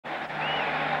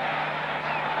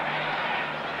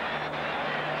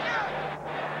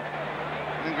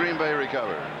Green Bay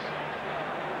recovers.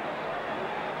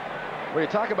 When you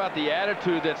talk about the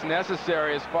attitude that's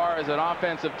necessary as far as an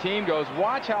offensive team goes,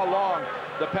 watch how long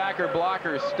the Packer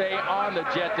blockers stay on the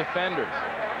Jet defenders.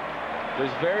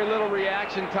 There's very little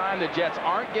reaction time. The Jets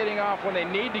aren't getting off when they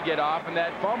need to get off, and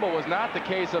that fumble was not the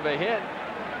case of a hit.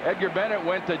 Edgar Bennett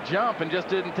went to jump and just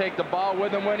didn't take the ball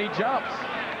with him when he jumps.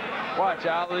 Watch,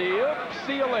 alley-oop,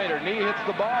 see you later. Knee hits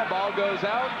the ball goes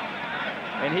out,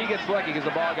 and he gets lucky because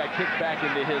the ball got kicked back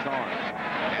into his arms.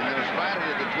 And they're spotted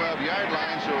at the 12-yard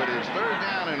line, so it is 3rd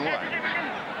down and 1.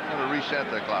 I'm going to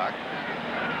reset the clock.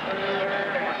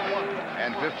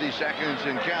 And 50 seconds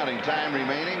and counting time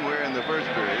remaining. We're in the first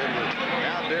period with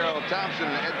now Darrell Thompson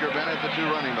and Edgar Bennett, the 2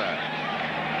 running backs.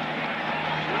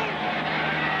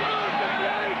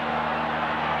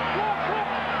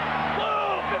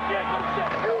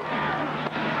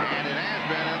 And it has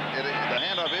been, the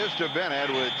handoff is to Bennett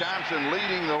with Thompson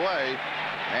leading the way.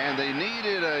 And they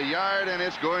needed a yard, and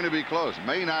it's going to be close.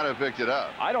 May not have picked it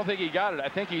up. I don't think he got it. I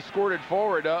think he squirted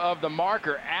forward of the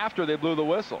marker after they blew the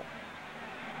whistle.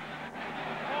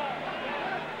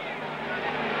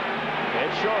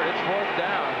 It's short. It's 4th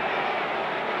down.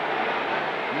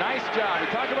 Nice job. We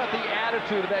talked about the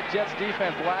attitude of that Jets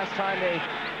defense last time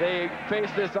they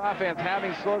faced this offense,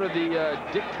 having sort of the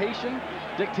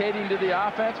dictating to the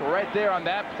offense. Well, right there on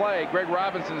that play, Greg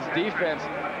Robinson's defense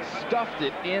stuffed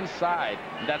it inside.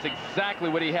 And that's exactly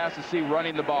what he has to see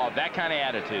running the ball, that kind of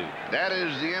attitude. That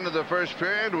is the end of the first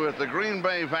period with the Green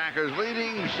Bay Packers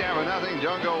leading 7-0.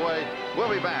 Don't go away. We'll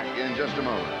be back in just a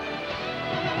moment.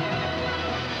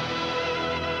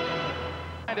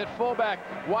 At fullback,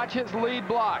 watch his lead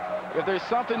block. If there's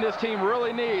something this team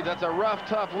really needs, that's a rough,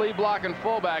 tough lead block and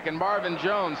fullback, and Marvin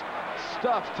Jones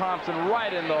stuffs Thompson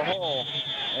right in the hole,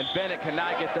 and Bennett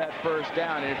cannot get that first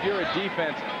down. And if you're a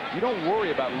defense, you don't worry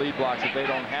about lead blocks if they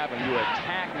don't have them. You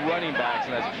attack running backs,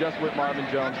 and that's just what Marvin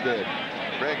Jones did.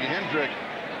 Greg Hendrick,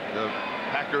 the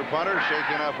Packer punter,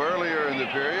 shaken up earlier in the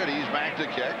period. He's back to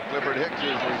kick. Clifford Hicks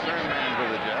is return man for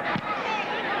the Jets.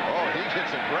 Oh, he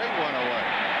gets a great one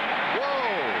away.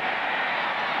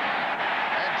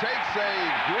 Takes a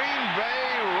Green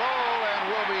Bay roll and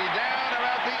will be down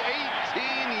about the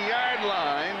 18-yard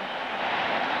line.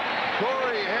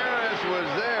 Corey Harris was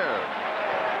there.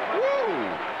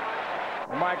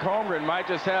 Woo! Mike Holmgren might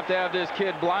just have to have this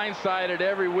kid blindsided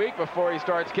every week before he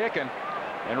starts kicking.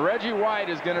 And Reggie White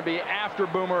is going to be after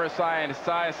Boomer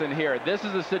Esiason here. This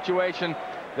is a situation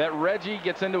that Reggie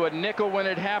gets into a nickel when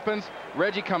it happens.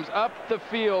 Reggie comes up the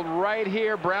field right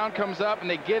here. Brown comes up, and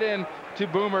they get into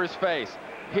Boomer's face.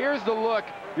 Here's the look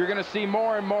you're going to see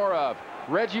more and more of.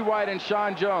 Reggie White and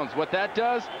Sean Jones. What that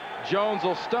does, Jones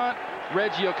will stunt,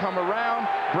 Reggie will come around,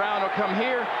 Brown will come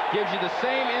here, gives you the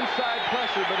same inside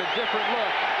pressure but a different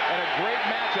look, and a great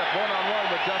matchup one-on-one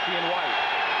with Duffy and White.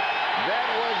 That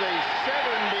was a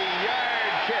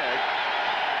 70-yard kick,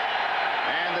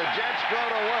 and the Jets go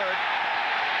to work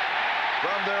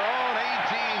from their own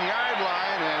 18-yard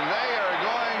line, and they are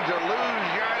going to lose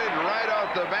yardage right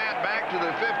off the bat back to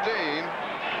the 15.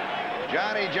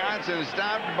 Johnny Johnson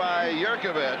stopped by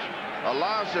Yurkovich. A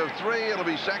loss of 3. It'll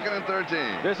be 2nd and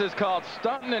 13. This is called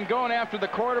stunting and going after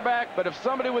the quarterback, but if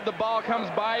somebody with the ball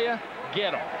comes by you,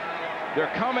 get them.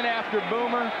 They're coming after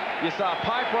Boomer. You saw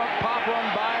Pop run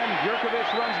by him.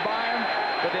 Yurkovich runs by him,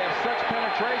 but they have such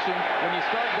penetration. When you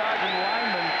start dodging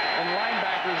linemen and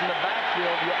linebackers in the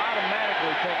backfield, you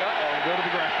automatically think, uh-oh, go to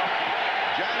the ground.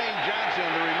 Johnny Johnson,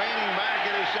 the remaining back,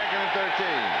 it is 2nd and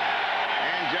 13.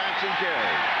 And Johnson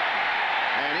carries.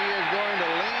 And he is going to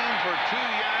lean for 2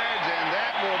 yards, and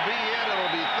that will be it.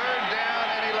 It'll be 3rd down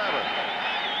and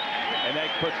 11. And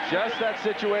that puts just that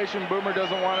situation Boomer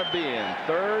doesn't want to be in.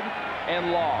 3rd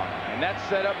and long. And that's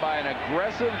set up by an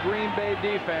aggressive Green Bay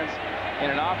defense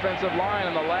and an offensive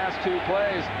line in the last 2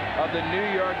 plays of the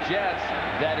New York Jets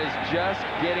that is just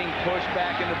getting pushed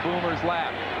back into Boomer's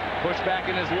lap. Pushed back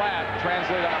in his lap,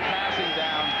 translate on a passing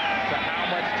down to how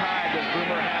much time does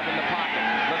Boomer have in the pocket.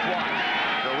 Let's watch.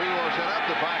 So we will set up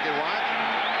the pocket watch.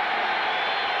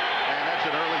 And that's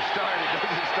an early start. It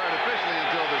doesn't start officially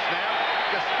until the snap.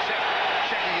 Just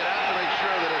checking it out to make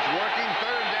sure that it's working.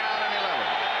 3rd down and 11.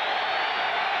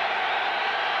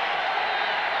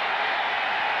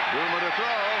 Boomer to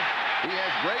throw. He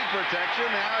has great protection.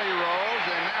 Now he rolls,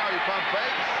 and now he pump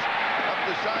fakes up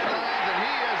the sidelines, and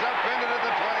he is upended at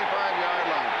the 25-yard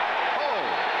line. Oh!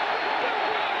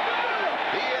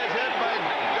 He is hit by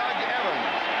Doug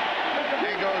Evans.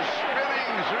 He goes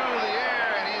spinning through the air,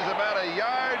 and he's about a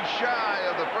yard shy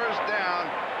of the first down.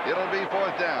 It'll be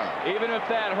 4th down. Even if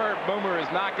that hurt, Boomer is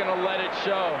not going to let it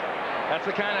show. That's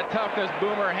the kind of toughness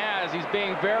Boomer has. He's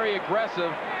being very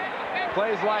aggressive.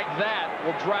 Plays like that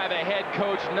will drive a head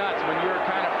coach nuts when your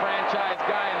kind of franchise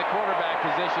guy in the quarterback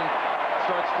position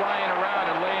starts flying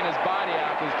around and laying his body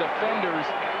out, because defenders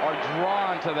are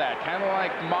drawn to that, kind of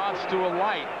like moths to a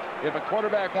light. If a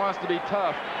quarterback wants to be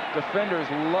tough,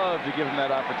 defenders love to give him that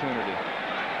opportunity.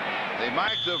 They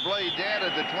marked the play dead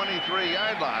at the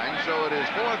 23-yard line, so it is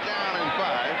 4th down and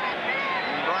 5.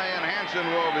 And Brian Hansen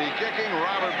will be kicking.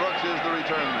 Robert Brooks is the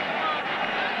return man.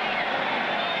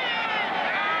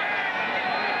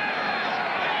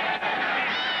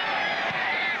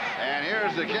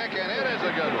 Here's the kick, and it is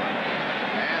a good one.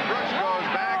 And Brooks goes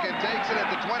back and takes it at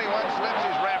the 21, slips.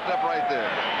 He's wrapped up right there.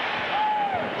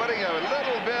 Putting a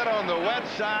little bit on the wet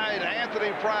side,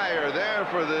 Anthony Pryor there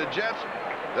for the Jets.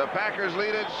 The Packers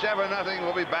lead it 7-0.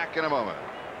 We'll be back in a moment.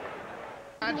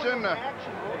 And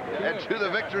to the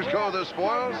victors go the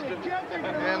spoils,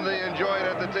 and they enjoy it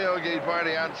at the tailgate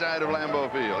party outside of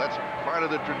Lambeau Field. That's part of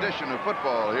the tradition of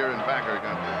football here in Packer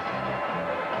country.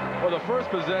 Well, the first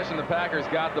possession, the Packers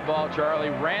got the ball, Charlie,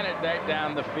 ran it back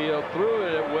down the field, threw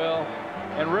it at will,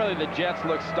 and really the Jets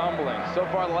look stumbling. So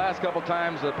far, the last couple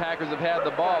times the Packers have had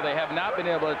the ball, they have not been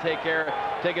able to take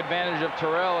advantage of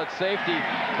Terrell at safety,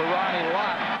 Ronnie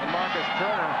Lott, and Marcus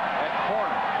Turner at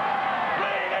corner.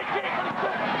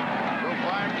 Will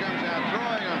Clark comes out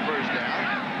throwing on first down,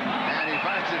 and he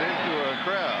fights it into a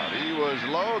crowd. He was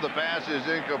low, the pass is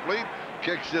incomplete,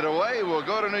 kicks it away, will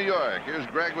go to New York. Here's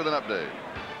Greg with an update.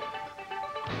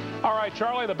 All right,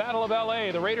 Charlie, the Battle of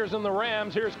L.A., the Raiders and the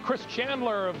Rams. Here's Chris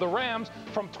Chandler of the Rams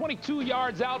from 22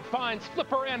 yards out, finds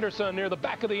Flipper Anderson near the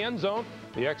back of the end zone.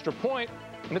 The extra point,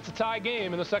 and it's a tie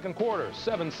game in the second quarter,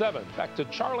 7-7. Back to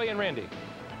Charlie and Randy.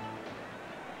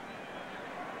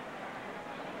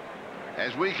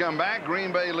 As we come back,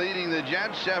 Green Bay leading the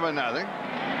Jets 7-0.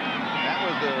 That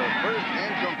was the first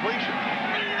incompletion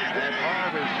that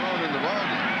Favre has thrown in the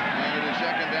ballgame, and it is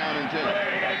 2nd down and 10.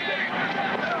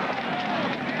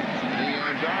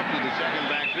 Off to the second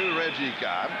back to Reggie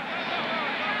Cobb.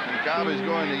 And Cobb is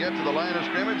going to get to the line of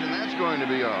scrimmage, and that's going to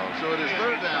be all. So it is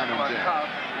 3rd down and 10.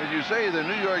 As you say, the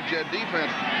New York Jet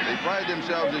defense, they pride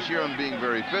themselves this year on being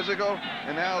very physical,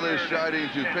 and now they're starting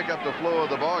to pick up the flow of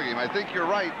the ballgame. I think you're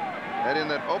right that in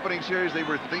that opening series they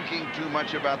were thinking too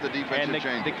much about the defensive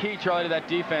change. The key, Charlie, to that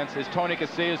defense is Tony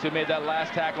Casillas, who made that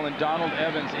last tackle, and Donald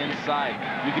Evans inside.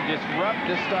 You can disrupt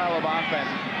this style of offense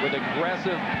with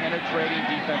aggressive, penetrating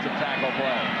defensive tackle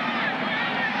play.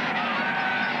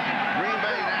 Green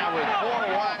Bay now with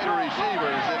 4 wide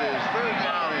receivers. It is 3rd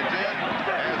down and 10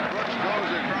 as Brooks goes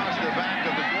across the back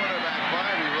of the quarterback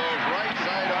 5. He rolls right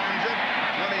side, arms it,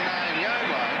 29-yard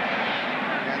line.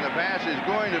 And the pass is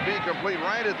going to be complete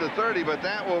right at the 30, but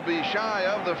that will be shy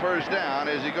of the 1st down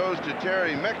as he goes to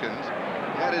Terry Mickens.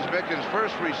 That is Mickens'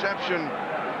 first reception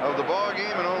of the ball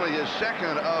game and only his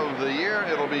 2nd of the year.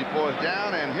 It'll be 4th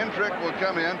down, and Hendrick will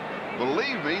come in,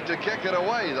 believe me, to kick it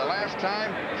away. The last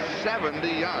time, 70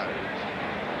 yards.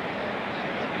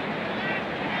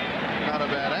 Not a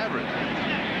bad average.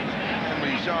 And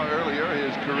we saw earlier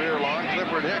his career long.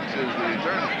 Clifford Hicks is the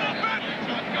returner.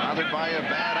 Bothered by a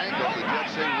bad ankle. The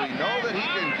Jets say, we know that he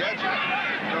can catch it.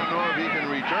 Don't know if he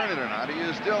can return it or not. He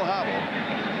is still hobbled.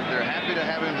 They're happy to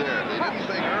have him there. They didn't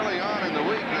think early on in the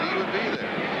week that he would be there.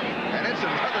 And it's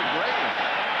another great one.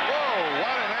 Whoa,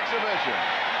 what an exhibition.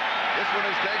 This one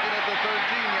is taken at the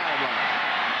 13-yard line.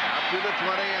 Up to the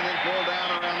 20 and then pulled down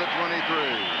around the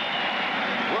 23.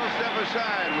 We'll step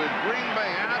aside with Green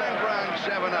Bay out in front,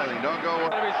 7-0. Don't go.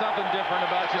 There'll be something different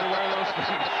about you to wear those things.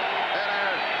 And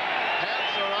our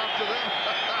hats are off to them.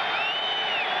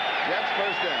 Jets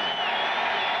 1st down.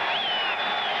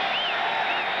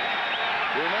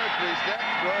 Boomer, 3 steps,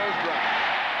 throws drop.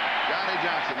 Johnny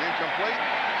Johnson incomplete,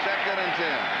 2nd and 10.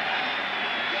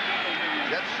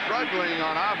 Jets struggling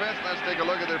on offense. Let's take a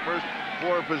look at their first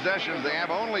 4 possessions. They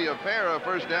have only a pair of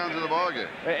 1st downs in the ballgame.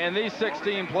 And these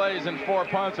 16 plays and 4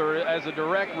 punts are as a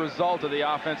direct result of the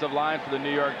offensive line for the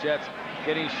New York Jets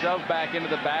getting shoved back into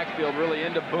the backfield, really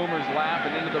into Boomer's lap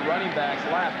and into the running back's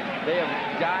lap. They have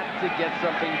got to get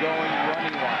something going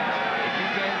running-wise. If you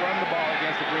can't run the ball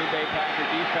against the Green Bay Packer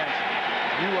defense,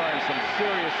 you are in some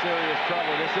serious, serious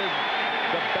trouble. This is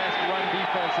the best run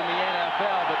defense in the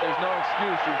NFL, but there's no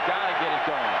excuse. You've got to get it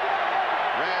going.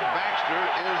 Brad Baxter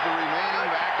is the remaining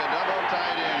back, a double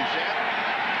tight end set.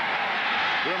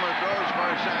 Boomer throws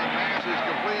far side pass is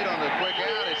complete on the quick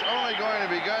out. It's only going to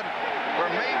be good for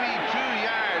maybe 2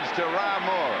 yards to Rob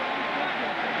Moore.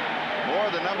 Moore,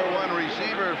 the #1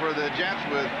 receiver for the Jets,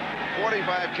 with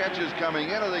 45 catches coming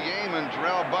into the game, and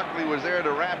Terrell Buckley was there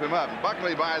to wrap him up.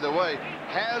 Buckley, by the way,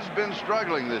 has been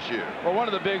struggling this year. Well, one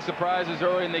of the big surprises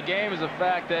early in the game is the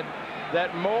fact that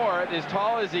that Moore, as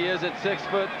tall as he is at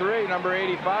 6'3", number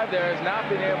 85 there, has not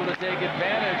been able to take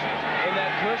advantage in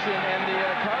that cushion and the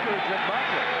coverage at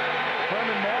Butler.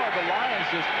 Herman Moore, the Lions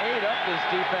just ate up this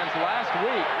defense last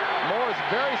week. Moore's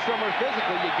very similar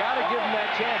physically. You got to give him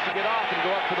that chance to get off and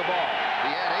go up to the ball.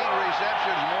 He had 8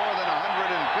 receptions, more than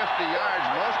 150 yards,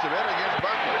 most of it against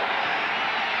Butler.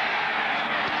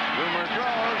 Boomer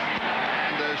throws,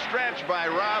 and the stretch by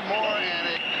Rob Moore, and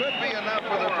it could be enough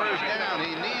for the first down.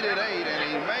 He needed 8, and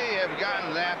he may have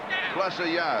gotten that plus a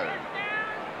yard.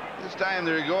 This time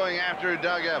they're going after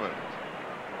Doug Evans.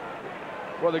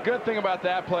 Well, the good thing about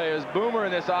that play is Boomer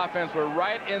and this offense were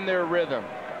right in their rhythm.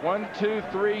 1, 2,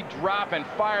 3, drop and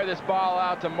fire this ball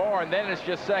out to Moore, and then it's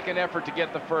just second effort to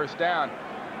get the first down.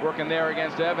 Working there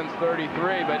against Evans,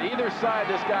 33. But either side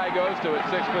this guy goes to at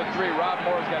 6'3", Rob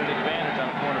Moore's got an advantage on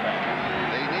the cornerback.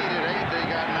 They needed 8. They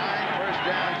got 9 first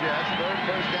down, Jets. Third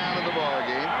first down of the ball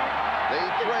game. They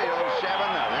trailed 7-0.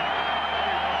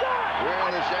 We're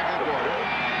in the second quarter.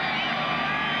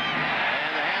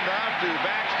 And the handoff to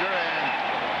Baxter, and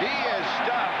he is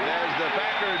stuffed as the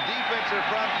Packer defensive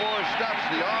front four stuffs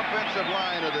the offensive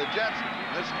line of the Jets.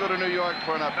 Let's go to New York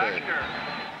for an update.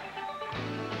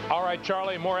 All right,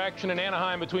 Charlie, more action in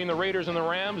Anaheim between the Raiders and the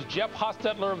Rams. Jeff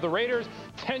Hostetler of the Raiders,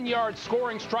 10-yard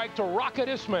scoring strike to Rocket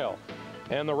Ismail.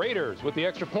 And the Raiders, with the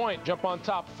extra point, jump on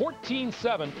top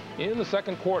 14-7 in the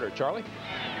second quarter. Charlie?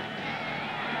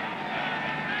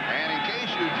 And in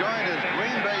case you joined us,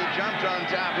 Green Bay jumped on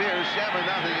top here, 7-0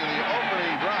 in the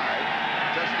opening drive.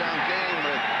 Touchdown came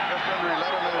with just under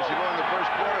 11 minutes to go in the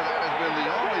first quarter. That has been the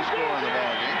only score in the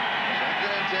ballgame.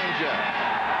 Second and 10,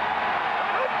 Jets.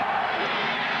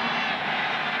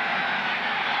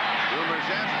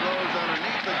 Throws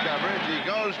underneath the coverage. He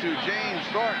goes to James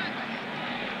Thornton.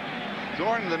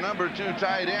 Thornton, the number 2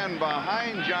 tight end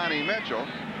behind Johnny Mitchell.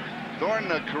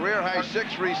 Thornton, a career-high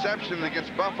 6 receptions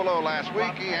against Buffalo last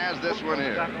week. He has this one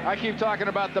here. I keep talking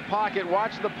about the pocket.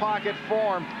 Watch the pocket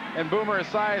form, and Boomer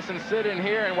Esiason sit in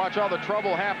here and watch all the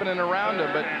trouble happening around him.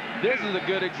 But this is a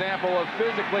good example of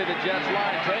physically the Jets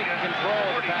line taking control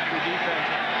of the Packer defense,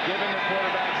 giving the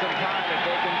quarterback some time. If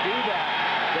they can do that,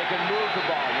 they can move the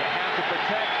ball. You have to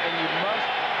protect, and you must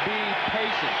be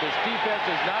patient. This defense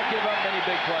does not give up many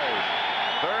big plays.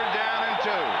 Third down and 2.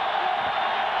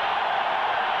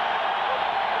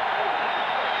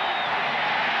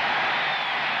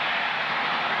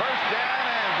 First down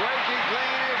and breaking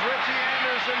clean is Richie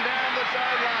Anderson down the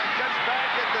sideline. Cuts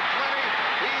back at the 20.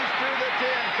 He's through the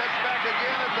 10. Cuts back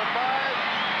again at the 5.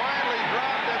 Finally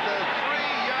dropped at the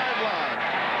 3-yard line.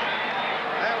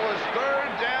 That was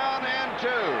third down and 2.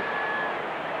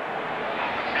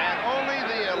 And only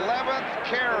the 11th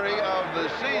carry of the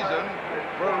season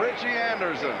for Richie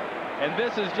Anderson. And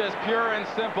this is just pure and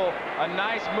simple. A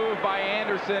nice move by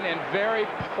Anderson and very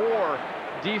poor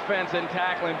defense and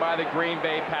tackling by the Green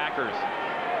Bay Packers.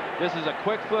 This is a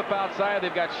quick flip outside.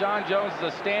 They've got Sean Jones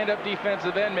as a stand-up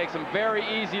defensive end. Makes him very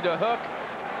easy to hook.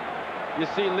 You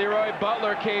see Leroy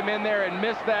Butler came in there and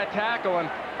missed that tackle. And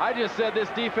I just said this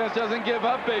defense doesn't give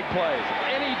up big plays.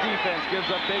 Any defense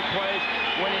gives up big plays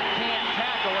when it can't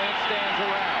tackle and it stands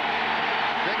around.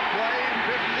 Big play,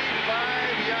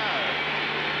 55 yards.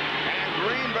 And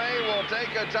Green Bay will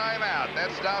take a timeout.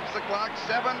 That stops the clock.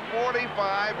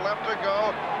 7:45 left to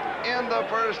go in the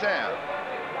first half.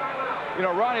 You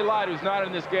know, Ronnie Lott, who's not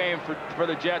in this game for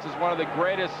the Jets, is one of the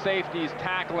greatest safeties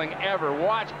tackling ever.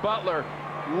 Watch Butler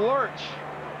lurch,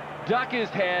 duck his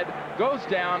head, goes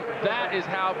down. That is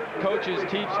how coaches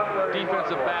teach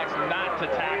defensive backs not to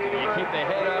tackle. You keep the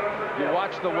head up, you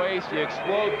watch the waist, you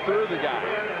explode through the guy.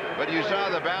 But you saw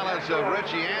the balance of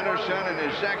Richie Anderson in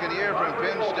his second year from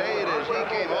Penn State as he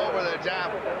came over the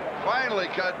top, finally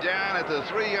cut down at the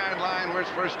 3-yard line where it's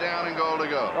first down and goal to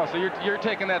go. Oh, so you're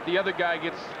taking that the other guy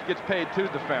gets paid to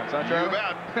defense, huh, Charlie? You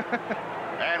bet.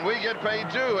 And we get paid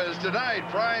too, as tonight,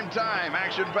 prime time,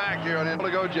 action-packed here on In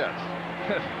to Go Jets.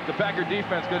 The Packer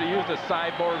defense could have used a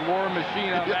cyborg war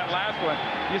machine on that last one.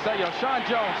 You saw, Sean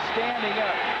Jones standing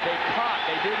up. They caught.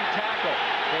 They didn't tackle.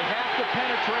 They have to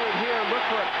penetrate here. Look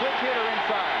for a quick hitter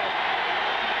inside.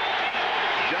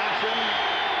 Johnson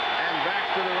and back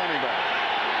to the running back.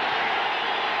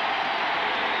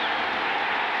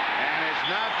 And it's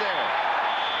not there.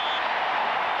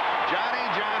 Johnny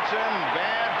Johnson,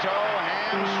 bad toe,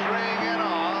 hamstring and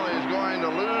all, is going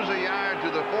to lose a yard to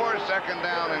the 4, second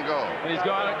down and goal. And he's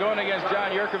going against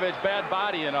John Yurkovich, bad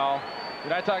body and all.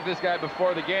 And I talked to this guy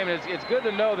before the game, and it's good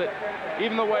to know that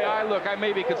even the way I look, I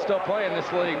maybe could still play in this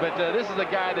league, but this is a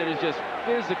guy that is just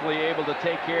physically able to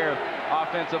take care of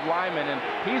offensive linemen, and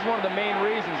he's one of the main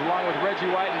reasons, along with Reggie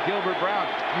White and Gilbert Brown,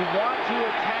 you want to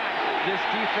attack this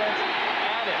defense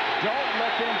at it. Don't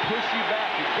let them push you back.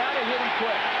 You got to hit them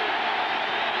quick.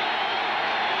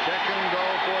 Second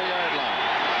goal, 4-yard line.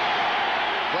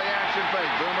 Play action fake.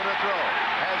 Boomer to throw.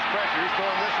 Has pressure. He's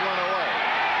throwing this one away.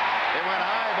 It went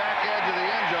high back edge of the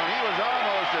end zone. He was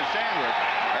almost a sandwich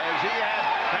as he had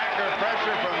Packer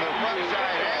pressure from the front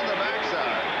side and the back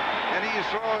side. And he's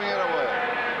throwing it away.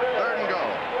 Third and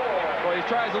goal. Well, he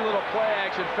tries a little play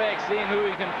action fake, seeing who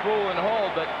he can fool and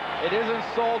hold, but it isn't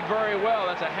sold very well.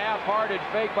 That's a half-hearted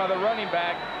fake by the running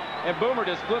back. And Boomer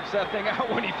just flips that thing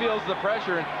out when he feels the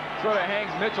pressure and sort of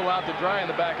hangs Mitchell out to dry in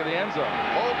the back of the end zone.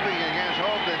 Hoping against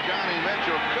hope that Johnny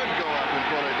Mitchell could go up and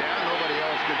pull it down. Nobody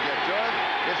else could get to it.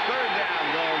 It's third down,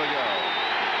 goal to go.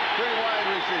 3 wide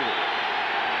receivers.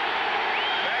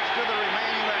 Baxter the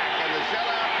remaining back, and the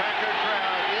sellout Packer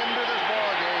crowd into this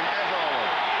ball game as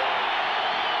always.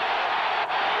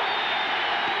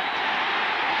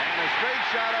 And a straight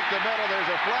shot up the middle. There's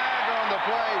a flag on the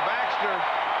play. Baxter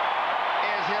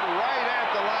is hit right at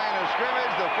the line of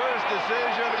scrimmage. The first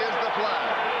decision is the flag.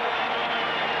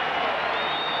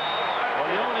 Well,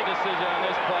 the only decision on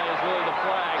this play is really the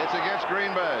flag. It's against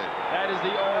Green Bay. That is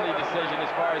the only decision as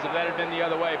far as if that had been the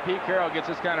other way. Pete Carroll gets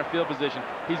this kind of field position.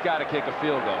 He's got to kick a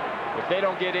field goal. If they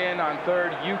don't get in on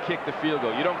third, you kick the field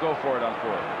goal. You don't go for it on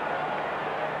fourth.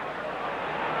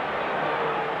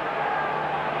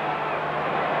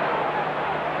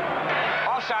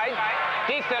 Offside.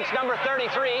 Defense number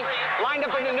 33, lined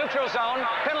up in the neutral zone,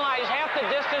 penalized half the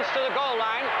distance to the goal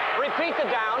line. Repeat the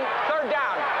down, third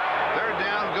down. Third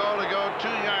down, goal to go,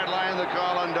 2-yard line, the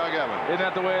call on Doug Evans. Isn't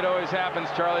that the way it always happens,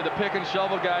 Charlie? The pick and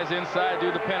shovel guys inside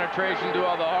do the penetration, do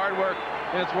all the hard work,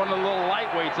 and it's one of the little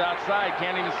lightweights outside.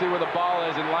 Can't even see where the ball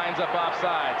is and lines up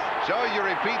offsides. So you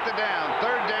repeat the down,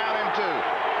 third down and 2.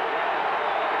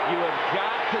 You have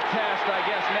got to test, I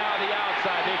guess, now the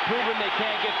outside. They've proven they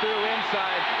can't get through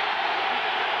inside.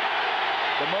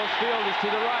 The most field is to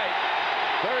the right.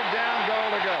 Third down, goal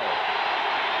to go.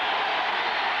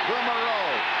 Boomer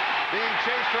rolls, being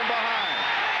chased from behind,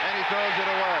 and he throws it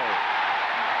away.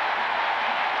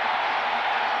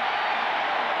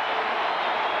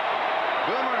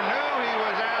 Boomer knew he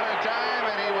was out of time,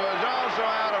 and he was also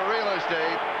out of real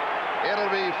estate.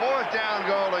 It'll be fourth down,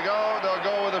 goal to go. They'll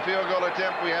go with a field goal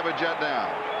attempt. We have a jet down.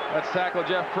 Let's tackle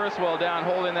Jeff Criswell down,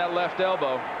 holding that left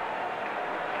elbow.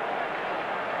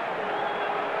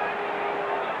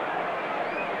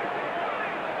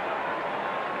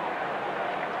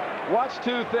 Watch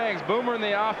two things. Boomer and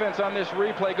the offense on this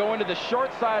replay go into the short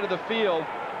side of the field.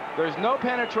 There's no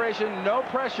penetration, no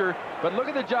pressure, but look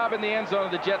at the job in the end zone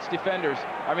of the Jets defenders.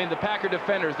 I mean, the Packer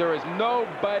defenders. There is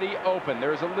nobody open.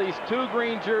 There's at least 2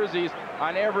 green jerseys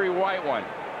on every white one.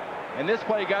 And this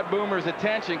play got Boomer's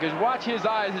attention, because watch his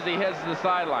eyes as he heads to the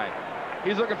sideline.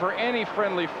 He's looking for any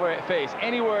friendly face,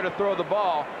 anywhere to throw the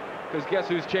ball, because guess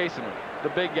who's chasing him? The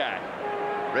big guy.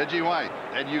 Reggie White,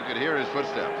 and you could hear his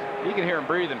footsteps. You can hear him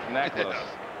breathing from that close.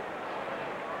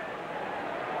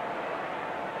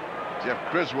 Jeff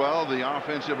Criswell, the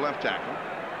offensive left tackle.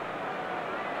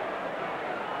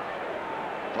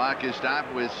 Clock is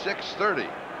stopped with 6:30.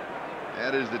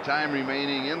 That is the time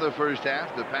remaining in the first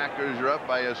half. The Packers are up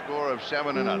by a score of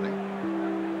 7-0.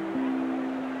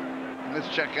 Let's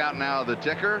check out now the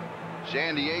ticker.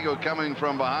 San Diego coming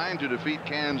from behind to defeat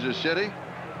Kansas City.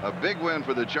 A big win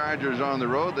for the Chargers on the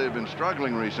road. They've been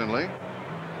struggling recently.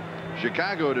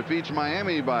 Chicago defeats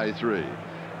Miami by 3.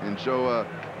 And so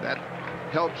that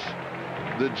helps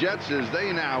the Jets, as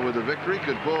they now with a victory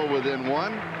could pull within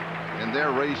 1 in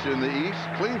their race in the East.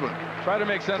 Cleveland. Try to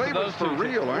make sense of those two. For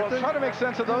real, aren't they? Try to make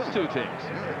sense of those two teams.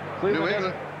 Yeah. New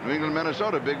England,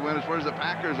 Minnesota, big win as far as the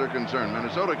Packers are concerned.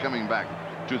 Minnesota coming back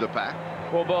to the pack.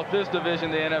 Well, both this division,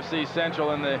 the NFC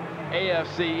Central, and the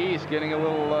AFC East, getting a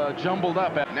little jumbled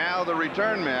up. Now the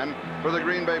return men for the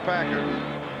Green Bay Packers.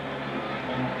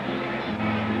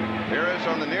 Harris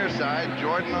on the near side,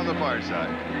 Jordan on the far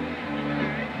side.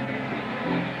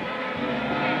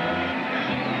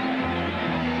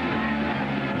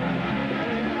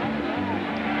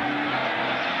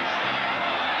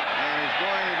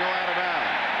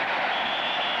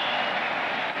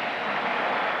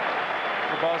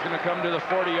 Ball's going to come to the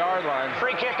 40-yard line.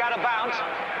 Free kick out of bounds.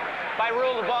 By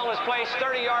rule, the ball is placed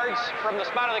 30 yards from the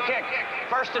spot of the kick.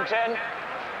 1st and 10,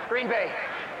 Green Bay.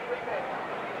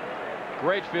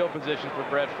 Great field position for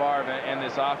Brett Favre and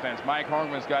this offense. Mike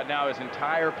Holmgren's got now his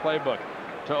entire playbook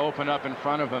to open up in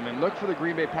front of him. And look for the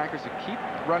Green Bay Packers to keep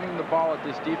running the ball at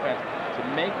this defense to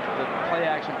make the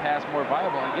play-action pass more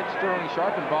viable and get Sterling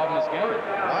Sharp involved in this game.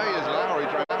 Why is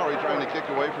Lowry trying to kick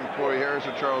away from Corey Harris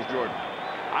or Charles Jordan?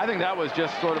 I think that was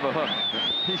just sort of a hook.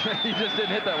 He just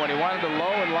didn't hit that one. He wanted to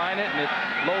low and line it, and it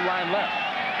low line left.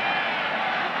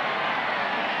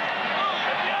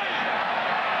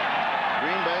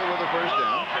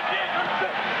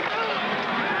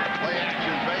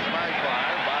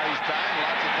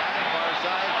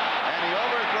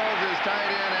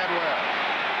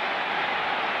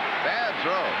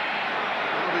 throw.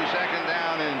 It'll be second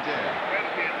down and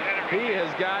 10. He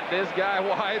has got this guy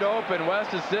wide open.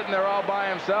 West is sitting there all by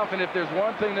himself, and if there's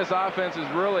one thing this offense is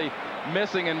really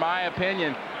missing, in my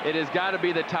opinion, it has got to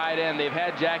be the tight end. They've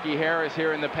had Jackie Harris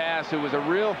here in the past, who was a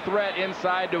real threat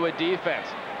inside to a defense.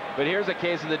 But here's a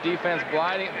case of the defense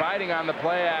biting on the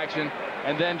play action,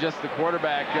 and then just the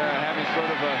quarterback having sort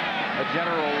of a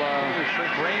general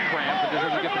brain cramp that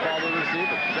doesn't get the ball to the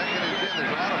receiver. Second and 10.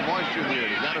 There's a lot of moisture in the air.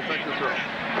 Does that affect the throw?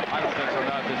 I don't think so,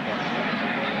 not at this point.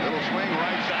 Little swing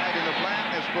right side in the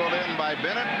flat is pulled in by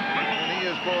Bennett, and he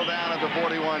is pulled down at the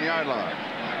 41-yard line.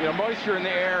 You know, moisture in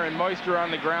the air and moisture on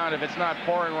the ground, if it's not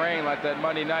pouring rain like that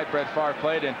Monday night Brett Favre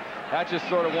played in, that's just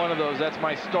sort of one of those, that's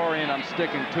my story and I'm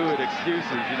sticking to it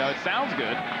excuses. You know, it sounds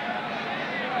good.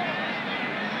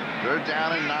 Third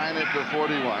down and 9 at the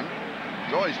 41.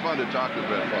 It's always fun to talk to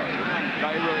Brett Favre.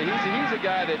 No, really, he's a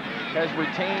guy that has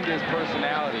retained his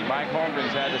personality. Mike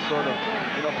Holmgren's had to sort of,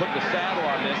 you know, put the saddle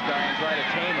on this guy and try to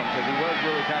tame him, because he was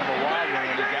really kind of a wild one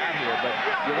when he got here. But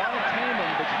you want to tame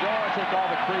him, but you don't want to take all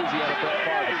the crazy out of Brett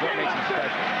Favre. That's what makes him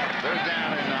special. Third down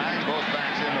and 9, both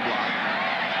backs in the block.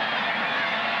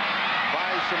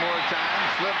 Buys some more time,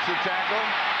 slips the tackle.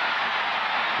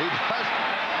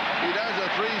 He does a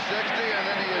 360, and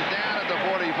then he is down at the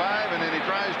 45, and then he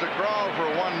tries to crawl for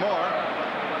one more.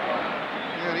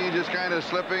 And he just kind of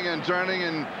slipping and turning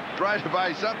and tried to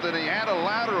buy something. He had a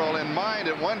lateral in mind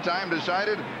at one time,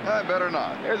 decided, I better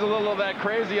not. There's a little of that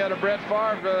crazy out of Brett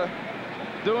Favre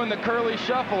doing the curly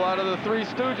shuffle out of the Three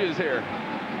Stooges here.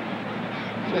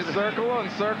 Just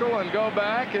circle and go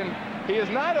back, and he is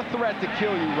not a threat to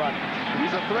kill you running.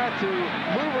 He's a threat to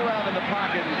move around in the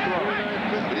pocket and throw.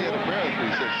 But he had a pair of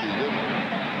 360s, didn't he?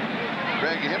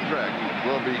 Greg Hendrick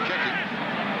will be kicking.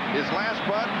 His last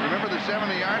putt, remember the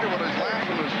 70-yarder? Well, his last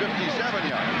one was 57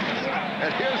 yards.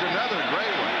 And here's another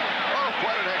great one. Oh,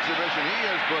 what an exhibition he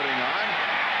is putting on.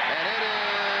 And it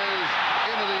is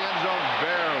into the end zone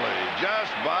barely,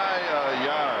 just by a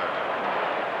yard.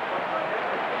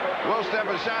 We'll step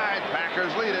aside.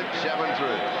 Packers lead it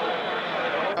 7-3.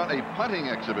 A punting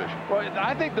exhibition. Well,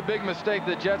 I think the big mistake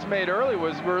the Jets made early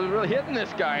was really hitting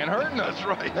this guy and hurting us. That's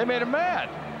right. They made him mad.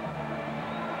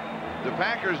 The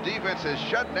Packers defense has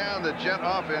shut down the Jet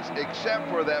offense except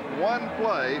for that one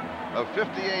play of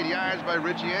 58 yards by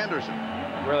Richie Anderson.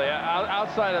 Really,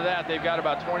 outside of that, they've got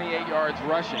about 28 yards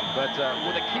rushing. But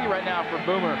well, the key right now for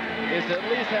Boomer is to at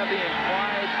least have the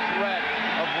implied threat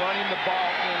of running the ball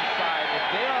inside. If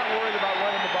they aren't worried about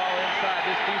running the ball inside,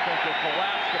 this defense will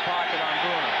collapse the pocket on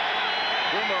Boomer.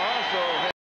 Boomer also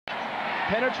had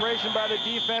penetration by the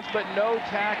defense, but no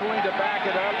tackling to back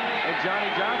it up. And Johnny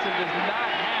Johnson does not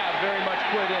have very much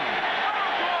quit in him.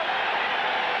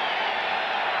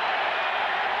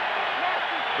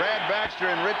 Brad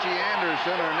Baxter and Richie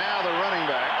Anderson are now the running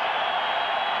backs.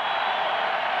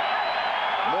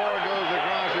 Moore goes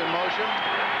across in motion.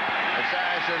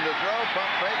 Esiason to throw,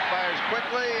 pump fake, fires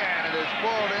quickly, and it is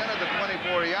pulled in at the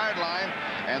 24-yard line,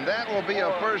 and that will be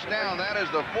a first down. That is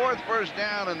the fourth first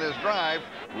down in this drive.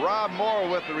 Rob Moore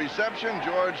with the reception.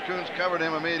 George Kuntz covered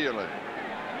him immediately.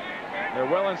 They're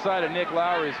well inside of Nick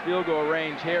Lowry's field goal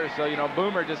range here, so, you know,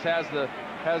 Boomer just has the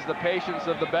patience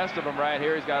of the best of them right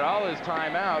here. He's got all his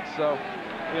timeouts, so,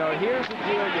 you know, here's the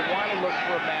deal. You want to look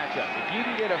for a matchup. If you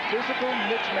can get a physical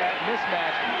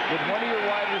mismatch with one of your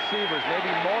wide receivers,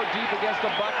 maybe more deep against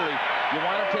the Buckley, you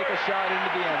want to take a shot into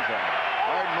the end zone.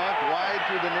 Hardmonk wide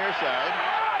through the near side.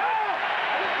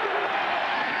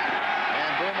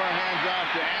 And Boomer hands off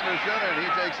to Anderson, and he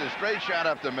takes a straight shot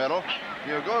up the middle.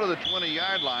 He'll go to the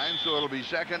 20-yard line, so it'll be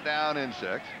second down and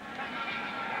 6.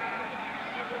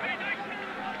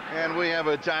 And we have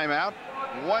a timeout.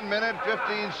 1 minute,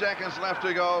 15 seconds left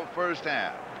to go, first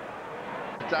half.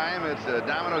 Time, it's the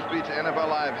Domino's Pizza NFL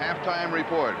Live halftime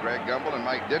report. Greg Gumbel and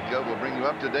Mike Ditka will bring you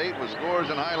up to date with scores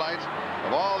and highlights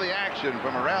of all the action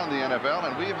from around the NFL,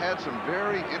 and we've had some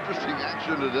very interesting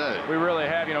action today. We really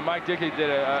have. You know, Mike Ditka did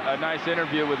a nice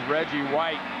interview with Reggie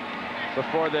White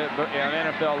before the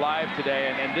NFL Live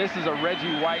today, and this is a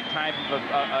Reggie White type of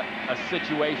a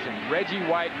situation. Reggie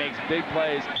White makes big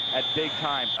plays at big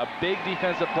times. A big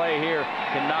defensive play here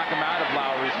can knock him out of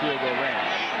Lowry's field goal range.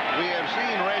 We have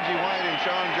seen Reggie White and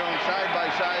Sean Jones side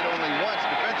by side only once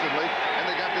defensively, and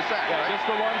they got the sack, yeah, right? Just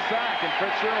the one sack, and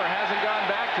Fritz Schumer hasn't gone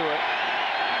back to it.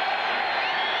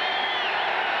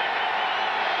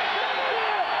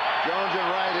 Jones in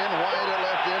right in, White at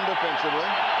left in defensively.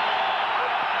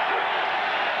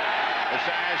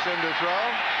 Esiason to throw.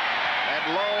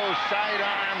 That low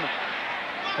sidearm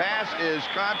pass is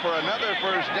caught for another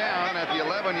first down at the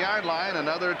 11-yard line.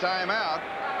 Another timeout.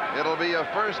 It'll be a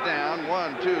first down.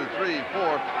 1, 2, 3, 4.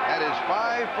 That is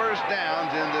 5 first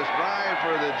downs in this drive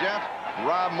for the Jets.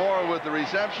 Rob Moore with the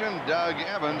reception. Doug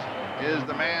Evans is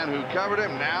the man who covered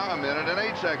him. Now 1 minute and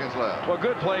 8 seconds left. Well,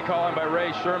 good play calling by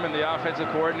Ray Sherman, the offensive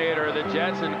coordinator of the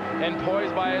Jets, and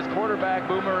poised by his quarterback,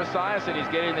 Boomer Esiason. He's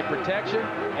getting the protection,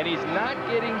 and he's not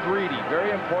getting greedy.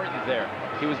 Very important there.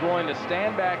 He was willing to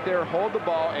stand back there, hold the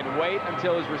ball, and wait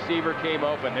until his receiver came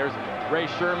open. There's Ray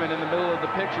Sherman in the middle of the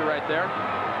picture right there.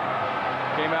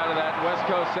 Came out of that West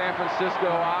Coast San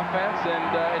Francisco offense, and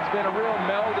it's been a real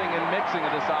melding and mixing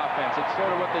of this offense. It's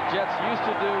sort of what the Jets used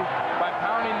to do by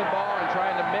pounding the ball and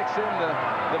trying to mix in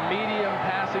the medium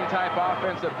passing type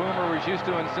offense that Boomer was used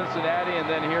to in Cincinnati,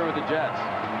 and then here with the Jets.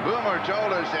 Boomer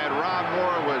told us that Rob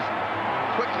Moore was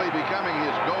quickly becoming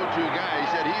his go-to guy. He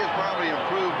said he has probably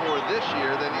improved more this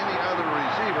year than any other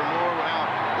receiver. Moore went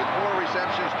out with 4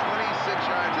 receptions,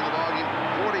 26 yards in the ballgame,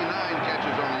 49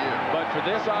 catches on the year. But for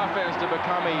this offense to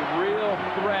become a real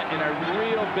threat and a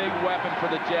real big weapon for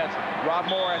the Jets,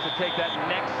 Rob Moore has to take that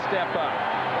next step up.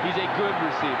 He's a good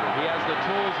receiver. He has the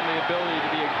tools and the ability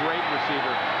to be a great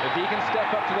receiver. If he can step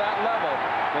up to that level,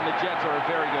 then the Jets are a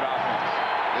very good offense.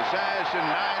 Esiason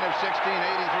 9 of 16,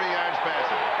 83 yards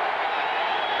passing.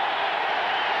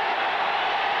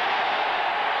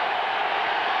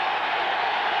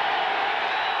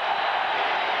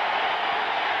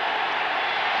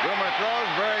 Boomer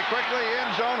throws very quickly,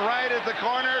 end zone right at the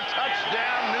corner,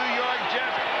 touchdown New York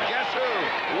Jets. Guess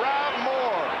who? Rob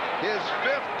Moore, his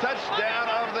 5th touchdown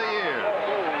of the year.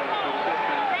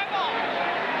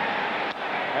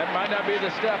 That might not be the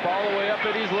step all the way up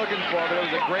that he's looking for, but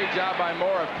it was a great job by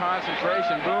Moore of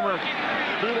concentration. Boomer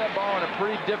threw that ball in a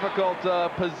pretty difficult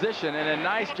position, and a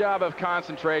nice job of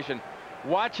concentration.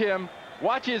 Watch him.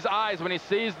 Watch his eyes when he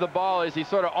sees the ball as he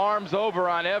sort of arms over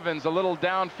on Evans, a little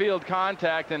downfield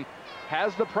contact, and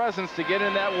has the presence to get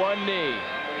in that one knee.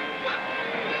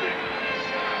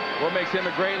 What makes him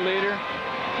a great leader?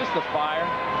 Just the fire,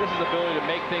 just his ability to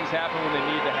make things happen when they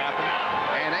need to happen.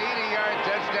 An 80-yard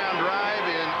touchdown drive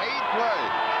in 8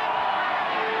 plays.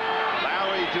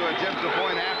 Lowry to attempt the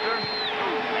point after,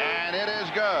 and it is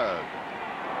good.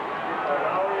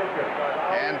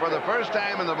 And for the first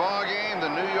time in the ball game, the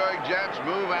New York Jets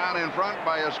move out in front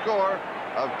by a score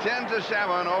of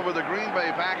 10-7 over the Green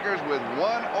Bay Packers with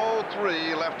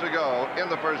 1:03 left to go in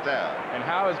the first half. And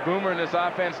how has Boomer and this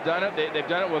offense done it? They've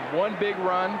done it with one big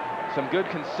run, some good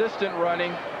consistent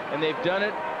running, and they've done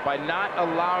it by not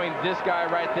allowing this guy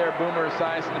right there, Boomer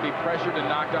Esiason, to be pressured and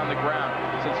knocked on the ground.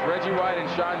 Since Reggie White and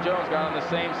Sean Jones got on the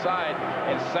same side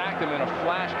and sacked him in a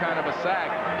flash kind of a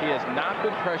sack, he has not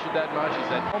been pressured that much. He's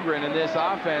had Holmgren in this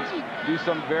offense do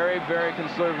some very, very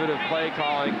conservative play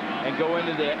calling and go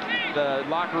into the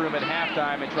locker room at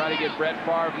halftime and try to get Brett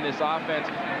Favre in this offense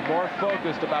more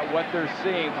focused about what they're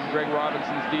seeing from Greg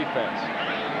Robinson's defense.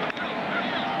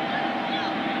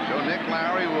 So Nick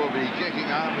Lowry will be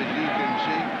kicking off, as you can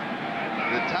see.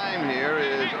 The time here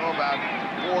is about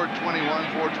 4:21,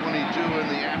 4:22 in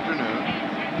the afternoon.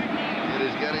 It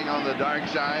is getting on the dark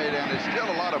side, and it's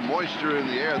still a lot of moisture in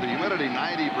the air. The humidity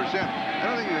 90%. I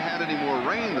don't think we've had any more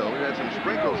rain, though. We've had some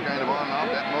sprinkles kind of on and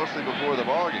off, that mostly before the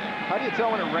ball game. How do you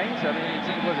tell when it rains? I mean,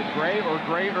 was it gray or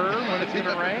grayer when it's going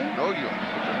to rain? No, you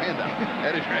put your hand out.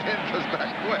 And if your hand goes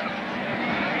back west.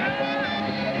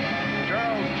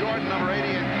 Charles Jordan, number 80,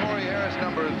 and Corey Harris,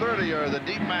 number 30, are the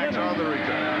deep backs on the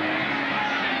return.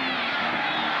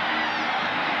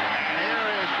 And here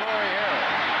is Corey Harris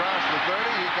across the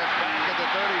 30. He cuts back at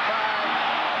the 35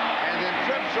 and then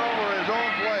trips over his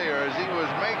own player as he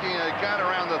was making a cut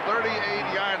around the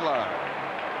 38-yard line.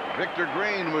 Victor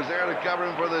Green was there to cover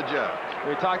him for the Jets.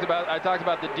 I talked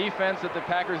about the defense that the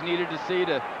Packers needed to see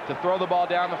to throw the ball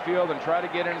down the field and try to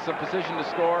get into some position to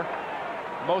score.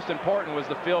 Most important was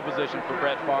the field position for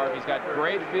Brett Favre. He's got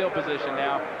great field position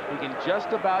now. He can just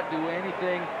about do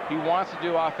anything he wants to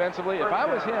do offensively. If I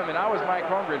was him and I was Mike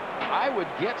Holmgren, I would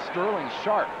get Sterling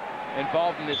Sharp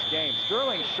involved in this game.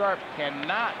 Sterling Sharp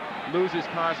cannot lose his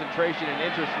concentration and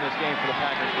interest in this game for the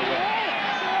Packers to win.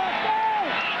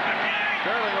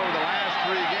 Sterling over the last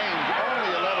 3 games,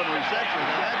 only 11 receptions,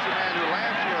 and that's a man who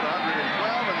last year had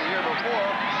 112 and the year before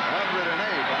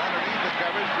 108. But underneath the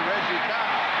coverage to Reggie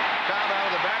Cobb. Cobb out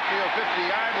of the backfield,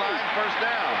 50-yard line, first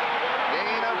down.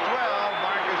 Gain of 12,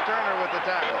 Marcus Turner with the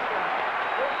tackle.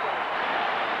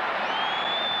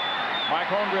 Mike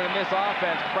Holmgren in this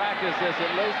offense practice this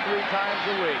at least 3 times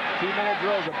a week. 2-minute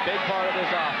drill is a big part of this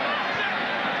offense.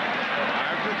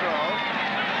 Fires the throw.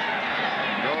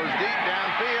 Goes deep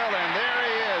downfield, and there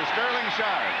he is, Sterling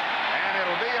Sharp. And it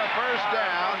will be a first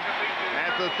down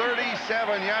at the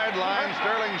 37-yard line.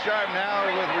 Sterling Sharpe now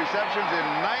with receptions in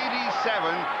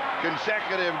 97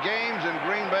 consecutive games, and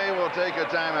Green Bay will take a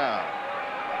timeout.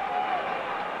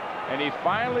 And he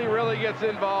finally really gets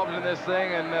involved in this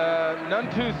thing, and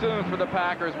none too soon for the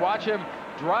Packers. Watch him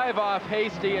drive off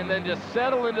Hasty and then just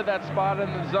settle into that spot in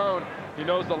the zone. He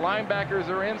knows the linebackers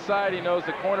are inside. He knows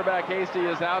the cornerback Hasty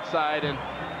is outside. And,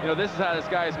 you know, this is how this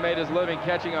guy's made his living,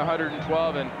 catching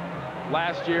 112 and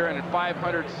last year and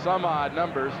 500 some odd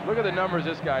numbers. Look at the numbers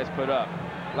this guy's put up.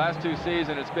 Last 2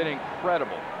 seasons, it's been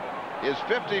incredible. His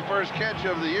 51st catch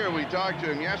of the year. We talked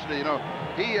to him yesterday. You know,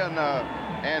 he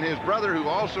and his brother, who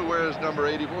also wears number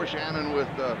 84, Shannon, with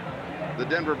the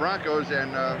Denver Broncos,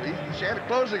 and Shannon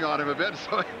closing on him a bit,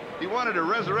 so he wanted to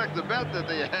resurrect the bet that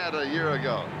they had a year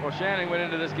ago. Well, Shannon went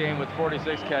into this game with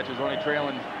 46 catches, only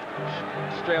trailing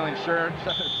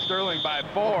Sterling by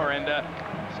 4, and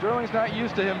Sterling's not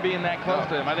used to him being that close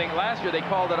to him. I think last year they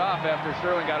called it off after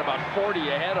Sterling got about 40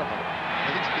 ahead of him.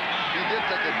 He did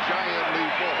take a giant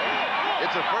leap forward.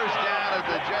 It's a first down at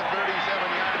the Jet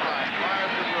 37-yard line.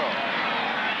 Fires to throw.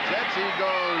 Jets, he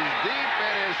goes deep.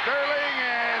 It is Sterling,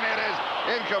 and it is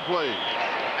incomplete.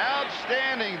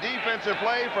 Outstanding defensive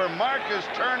play for Marcus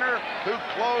Turner, who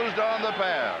closed on the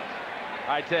pass.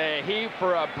 I tell you, he,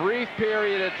 for a brief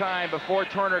period of time before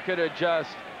Turner could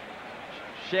adjust,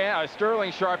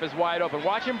 Sterling Sharpe is wide open.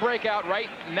 Watch him break out right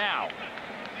now.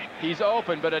 He's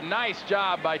open, but a nice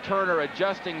job by Turner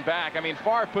adjusting back. I mean,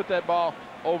 Favre put that ball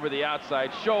over the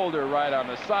outside shoulder, right on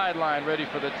the sideline, ready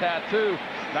for the tattoo.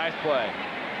 Nice play.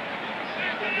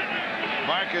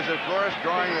 Marcus, of course,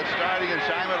 drawing the starting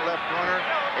assignment, left corner.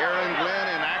 Aaron Glenn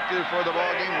inactive for the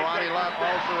ball game. Ronnie Lott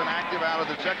also inactive out of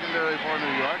the secondary for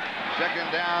New York.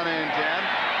 Second down and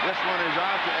 10. This one is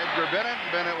off to Edgar Bennett.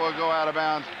 Bennett will go out of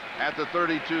bounds at the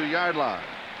 32-yard line.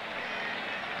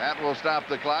 That will stop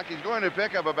the clock. He's going to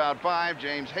pick up about 5.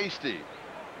 James Hasty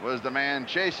was the man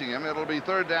chasing him. It'll be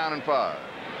 3rd down and 5.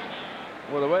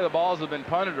 Well, the way the balls have been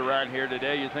punted around here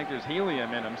today, you'd think there's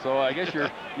helium in them. So I guess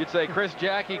you'd say Chris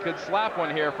Jackie could slap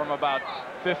one here from about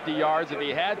 50 yards if he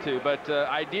had to. But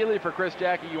ideally for Chris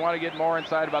Jackie, you want to get more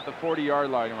inside about the 40-yard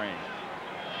line range.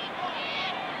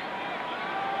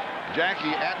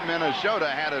 Jackie at Minnesota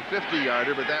had a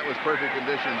 50-yarder, but that was perfect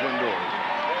conditions indoors.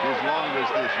 His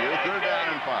longest this year. 3rd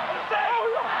down and 5.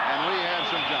 And we have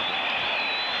some jumping.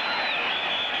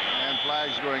 And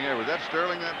flags going everywhere. That's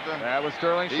Sterling. That was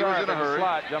Sterling Sharpe. He was in a hurry.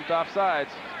 Slot, jumped off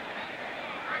sides.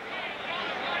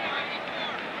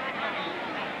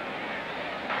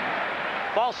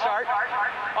 Ball start.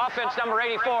 Offense number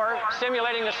 84,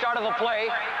 simulating the start of the play.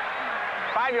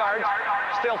 5 yards,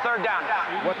 still 3rd down.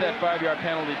 What that 5-yard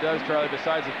penalty does, Charlie,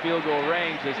 besides the field goal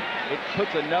range, is it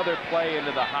puts another play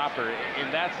into the hopper.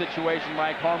 In that situation,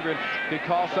 Mike Holmgren could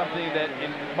call something that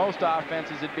in most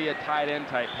offenses it'd be a tight end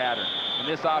type pattern. In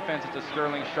this offense, it's a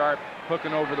Sterling Sharpe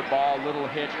hooking over the ball, little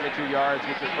hitch, get your yards,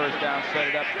 get your first down, set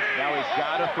it up. Now he's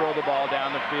got to throw the ball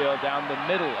down the field, down the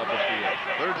middle of the field.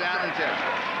 3rd down and 10.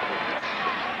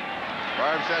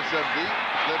 Favre sets up deep,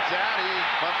 slips out. He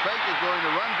pump fake is going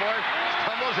to run for it.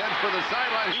 Stumbles, heads for the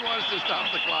sideline. He wants to stop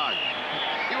the clock.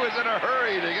 He was in a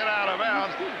hurry to get out of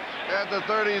bounds at the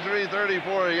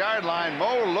 33-34-yard line.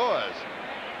 Mo Lewis,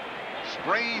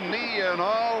 sprained knee and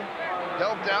all,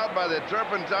 helped out by the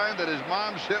turpentine that his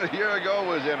mom said a year ago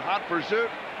was in hot pursuit.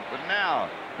 But now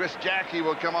Chris Jackie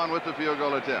will come on with the field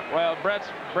goal attempt. Well, Brett's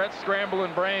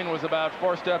scrambling brain was about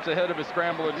 4 steps ahead of his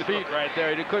scrambling feet right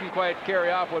there. He couldn't quite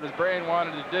carry off what his brain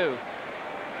wanted to do.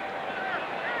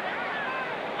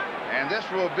 And this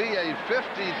will be a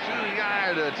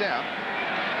 52-yard attempt.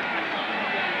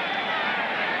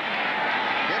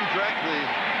 Himdreck, the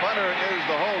punter, is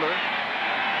the holder.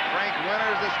 Frank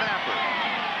Winters, the snapper.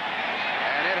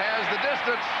 And it has the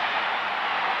distance.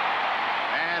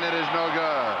 And it is no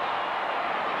good.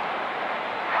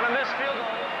 On a missed field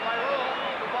goal by rule,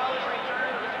 the ball is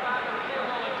returned to the spot of the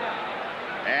field goal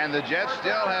attempt. And the Jets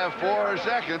still have 4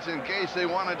 seconds in case they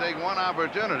want to take one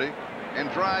opportunity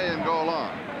and try and go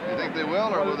long. You think they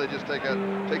will, or will they just take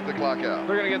the clock out?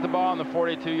 They're going to get the ball on the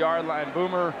 42-yard line.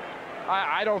 Boomer,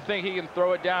 I don't think he can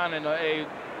throw it down in a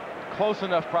close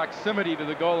enough proximity to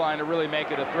the goal line to really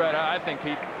make it a threat. I think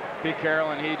Pete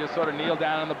Carroll and he just sort of kneel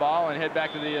down on the ball and head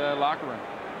back to the locker room.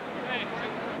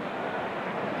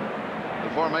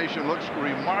 The formation looks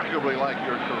remarkably like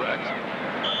you're correct.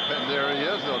 And there he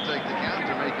is. They'll take the count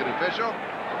to make it official.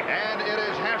 And it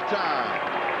is halftime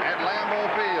at Lambeau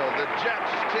Field. The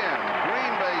Jets 10,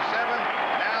 Green Bay 7.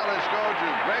 Now let's go to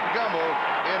Greg Gumbel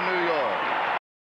in New York.